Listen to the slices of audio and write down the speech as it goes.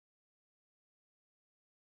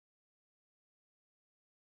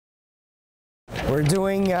We're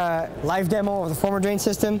doing a live demo of the Formadrain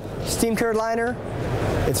system, steam cured liner.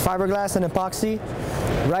 It's fiberglass and epoxy.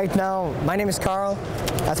 Right now, my name is Carl.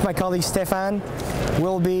 That's my colleague Stefan.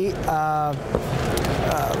 We'll be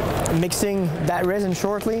mixing that resin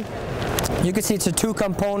shortly. You can see it's a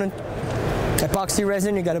two-component epoxy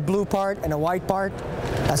resin. You got a blue part and a white part.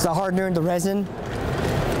 That's the hardener in the resin.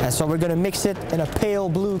 And so we're going to mix it in a pale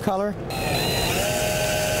blue color.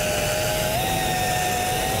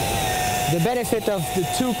 The benefit of the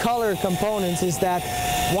two color components is that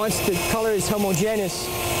once the color is homogeneous,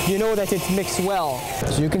 you know that it's mixed well.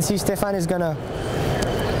 So you can see Stefan is gonna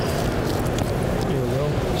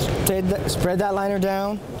spread that liner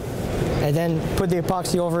down and then put the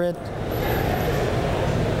epoxy over it.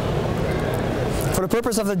 For the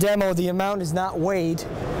purpose of the demo, the amount is not weighed,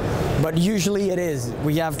 but usually it is.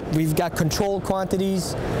 We've got controlled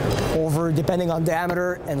quantities over depending on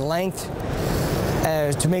diameter and length.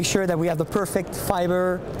 To make sure that we have the perfect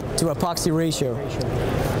fiber to epoxy ratio.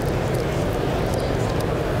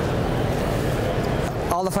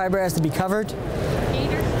 All the fiber has to be covered,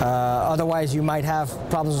 otherwise you might have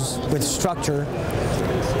problems with structure,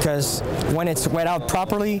 because when it's wet out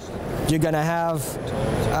properly, you're going to have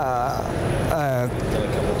a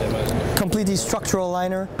completely structural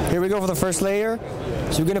liner. Here we go for the first layer.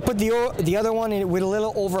 So we're going to put the other one in with a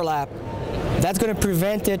little overlap. That's going to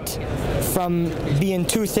prevent it from being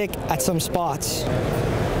too thick at some spots.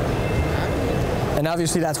 And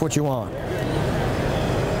obviously that's what you want.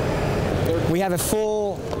 We have a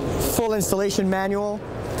full installation manual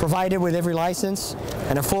provided with every license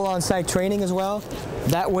and a full on-site training as well.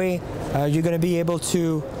 That way you're going to be able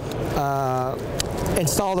to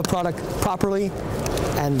install the product properly.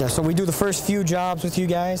 And so we do the first few jobs with you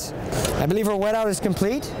guys. I believe our wet out is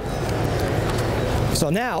complete.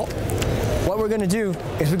 So now what we're going to do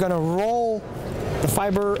is we're going to roll the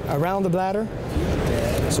fiber around the bladder.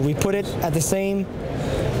 So we put it at the same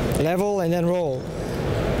level and then roll.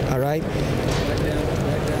 All right.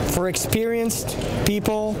 For experienced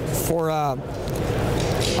people, for a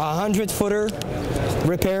 100-footer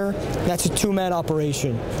repair, that's a two-man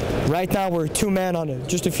operation. Right now we're two-man on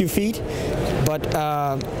just a few feet, but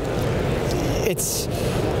it's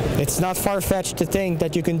not far-fetched to think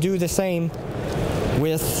that you can do the same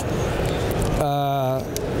with a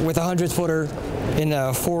 100-footer in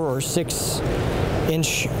a 4 or 6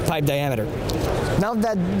 inch pipe diameter. Now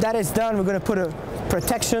that is done, we're going to put a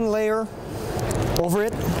protection layer over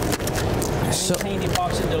it. So maintain the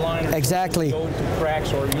epoxy the liner. Exactly. Go into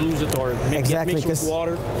cracks or you lose it or exactly mix with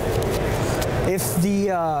water. If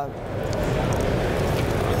the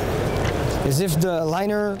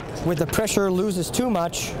liner with the pressure loses too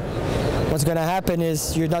much, what's going to happen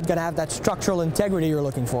is you're not going to have that structural integrity you're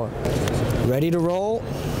looking for. Ready to roll?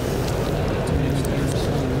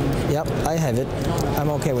 Yep, I have it. I'm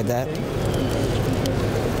okay with that.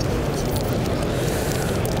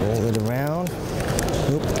 Roll it around.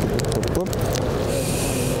 Whoop, whoop, whoop, whoop.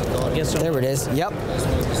 There it is. Yep.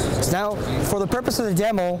 So now, for the purpose of the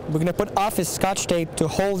demo, we're going to put office scotch tape to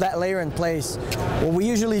hold that layer in place. What we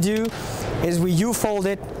usually do is we U-fold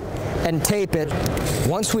it and tape it.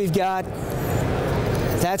 Once we've got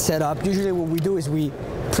that set up, usually what we do is we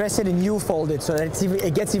press it and U-fold it so that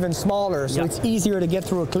it gets even smaller, so it's easier to get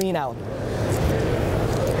through a clean out.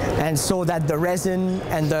 And so that the resin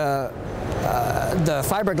and the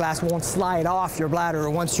fiberglass won't slide off your bladder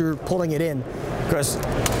once you're pulling it in, because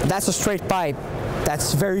that's a straight pipe.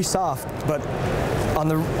 That's very soft, but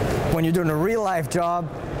when you're doing a real life job,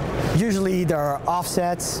 usually there are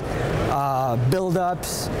offsets,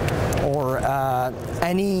 buildups, or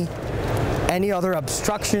any other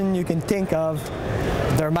obstruction you can think of.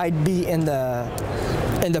 There might be in the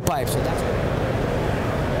pipe. So that's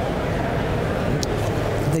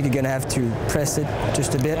I think you're gonna have to press it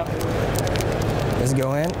just a bit. Let's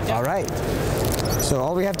go in. All right. So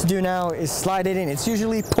all we have to do now is slide it in. It's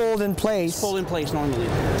usually pulled in place. It's pulled in place normally.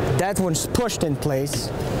 That one's pushed in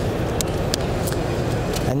place.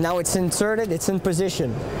 And now it's inserted, it's in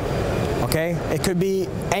position. Okay? It could be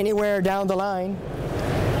anywhere down the line.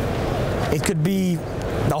 It could be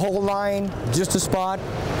the whole line, just a spot.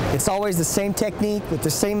 It's always the same technique with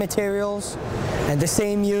the same materials and the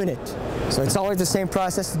same unit. So it's always the same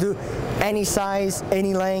process to do any size,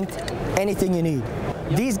 any length, anything you need.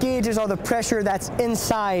 These gauges are the pressure that's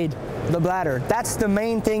inside the bladder. That's the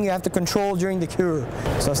main thing you have to control during the cure.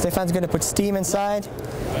 So Stefan's going to put steam inside.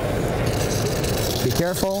 Be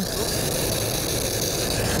careful.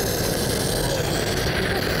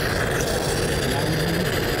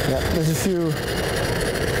 Yeah, there's a few.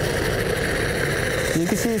 You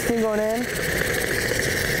can see the steam going in.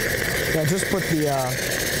 Yeah, just put the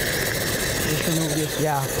Just remove this.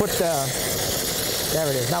 Yeah, put the, there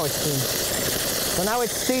it is, now it's steam. So now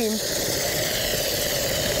it's steam.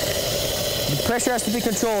 The pressure has to be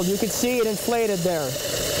controlled. You can see it inflated there.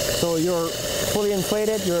 So you're fully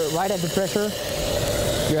inflated, you're right at the pressure.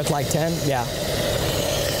 You're at like 10, yeah.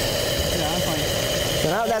 Yeah, I'm fine. So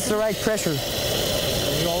now that's the right pressure.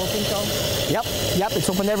 Is it all open, Tom? Yep, it's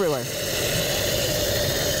open everywhere.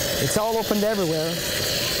 It's all opened everywhere.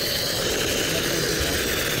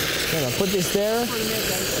 I'm gonna put this there.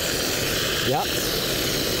 Yep.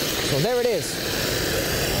 So there it is.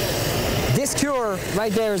 This cure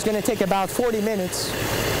right there is gonna take about 40 minutes.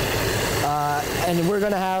 And we're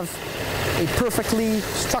gonna have a perfectly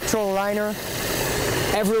structural liner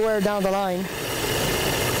everywhere down the line.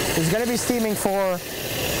 It's gonna be steaming for,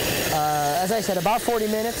 as I said, about 40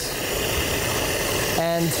 minutes.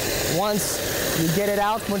 And once you get it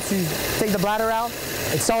out, once you take the bladder out,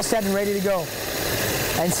 it's all set and ready to go.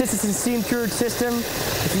 And since it's a steam cured system,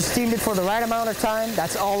 if you steamed it for the right amount of time,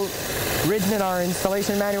 that's all written in our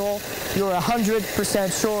installation manual, you're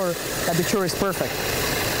 100% sure that the cure is perfect,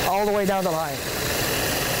 all the way down the line.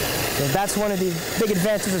 So that's one of the big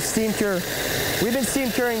advantages of steam cure. We've been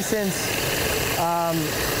steam curing since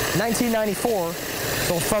 1994.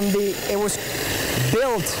 So it was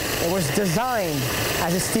built, it was designed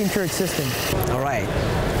as a steam cured system. All right,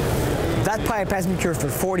 that pipe has been cured for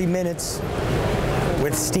 40 minutes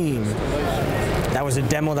with steam. That was a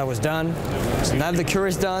demo that was done. So now that the cure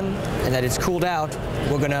is done and that it's cooled out,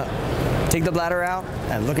 we're gonna take the bladder out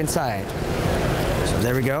and look inside. So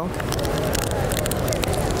there we go.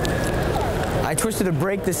 I twisted to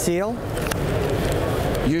break the seal.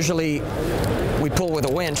 Usually we pull with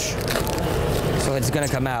a winch, so it's gonna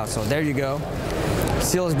come out. So there you go.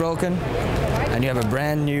 Seal is broken, and you have a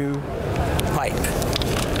brand new pipe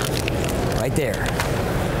right there.